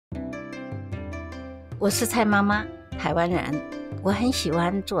我是蔡妈妈，台湾人，我很喜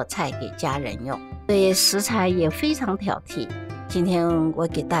欢做菜给家人用，对食材也非常挑剔。今天我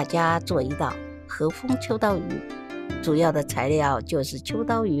给大家做一道和风秋刀鱼，主要的材料就是秋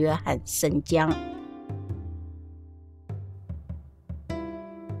刀鱼和生姜。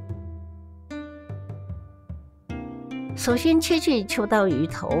首先切去秋刀鱼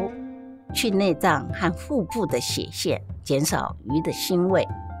头，去内脏和腹部的血线，减少鱼的腥味。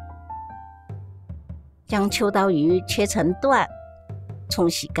将秋刀鱼切成段，冲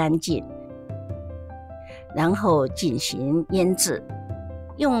洗干净，然后进行腌制。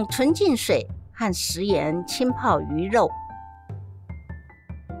用纯净水和食盐浸泡鱼肉，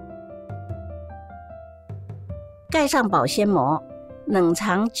盖上保鲜膜，冷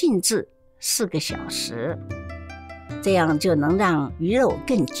藏静置4个小时，这样就能让鱼肉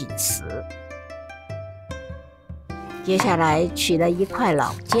更紧实。接下来取了一块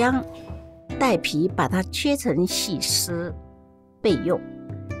老姜，带皮把它切成细丝备用。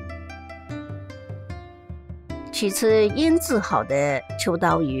取出腌制好的秋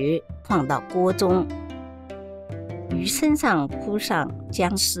刀鱼，放到锅中，鱼身上铺上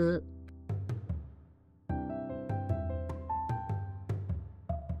姜丝，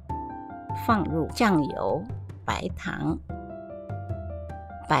放入酱油、白糖、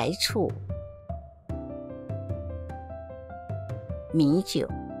白醋、米酒、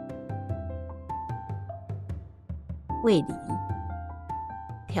味淋，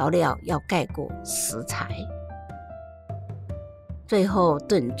调料要盖过食材，最后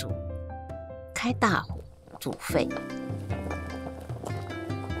炖煮，开大火煮沸，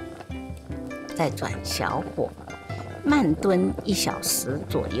再转小火慢炖1小时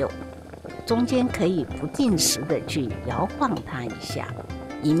左右，中间可以不定时的去摇晃它一下，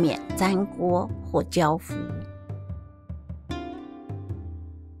以免粘锅或焦糊。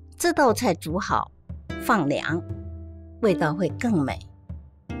这道菜煮好放凉，味道会更美。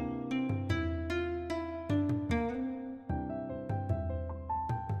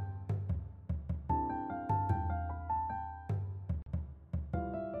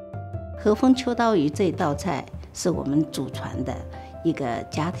和风秋刀鱼这道菜是我们祖传的一个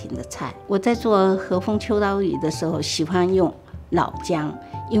家庭的菜。我在做和风秋刀鱼的时候，喜欢用老姜，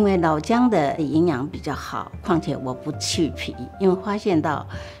因为老姜的营养比较好，况且我不去皮，因为发现到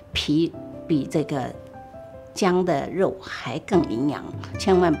皮比这个姜的肉还更营养，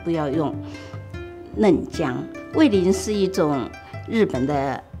千万不要用嫩姜。味淋是一种日本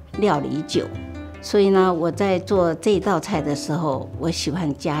的料理酒，所以呢，我在做这道菜的时候，我喜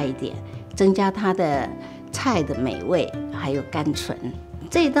欢加一点，增加它的菜的美味，还有甘醇。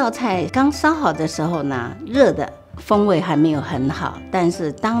这道菜刚烧好的时候呢，热的风味还没有很好，但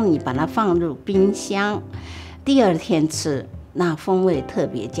是当你把它放入冰箱，第2天吃，那风味特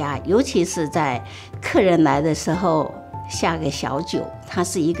别佳。尤其是在客人来的时候下个小酒，它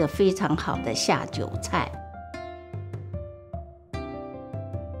是一个非常好的下酒菜。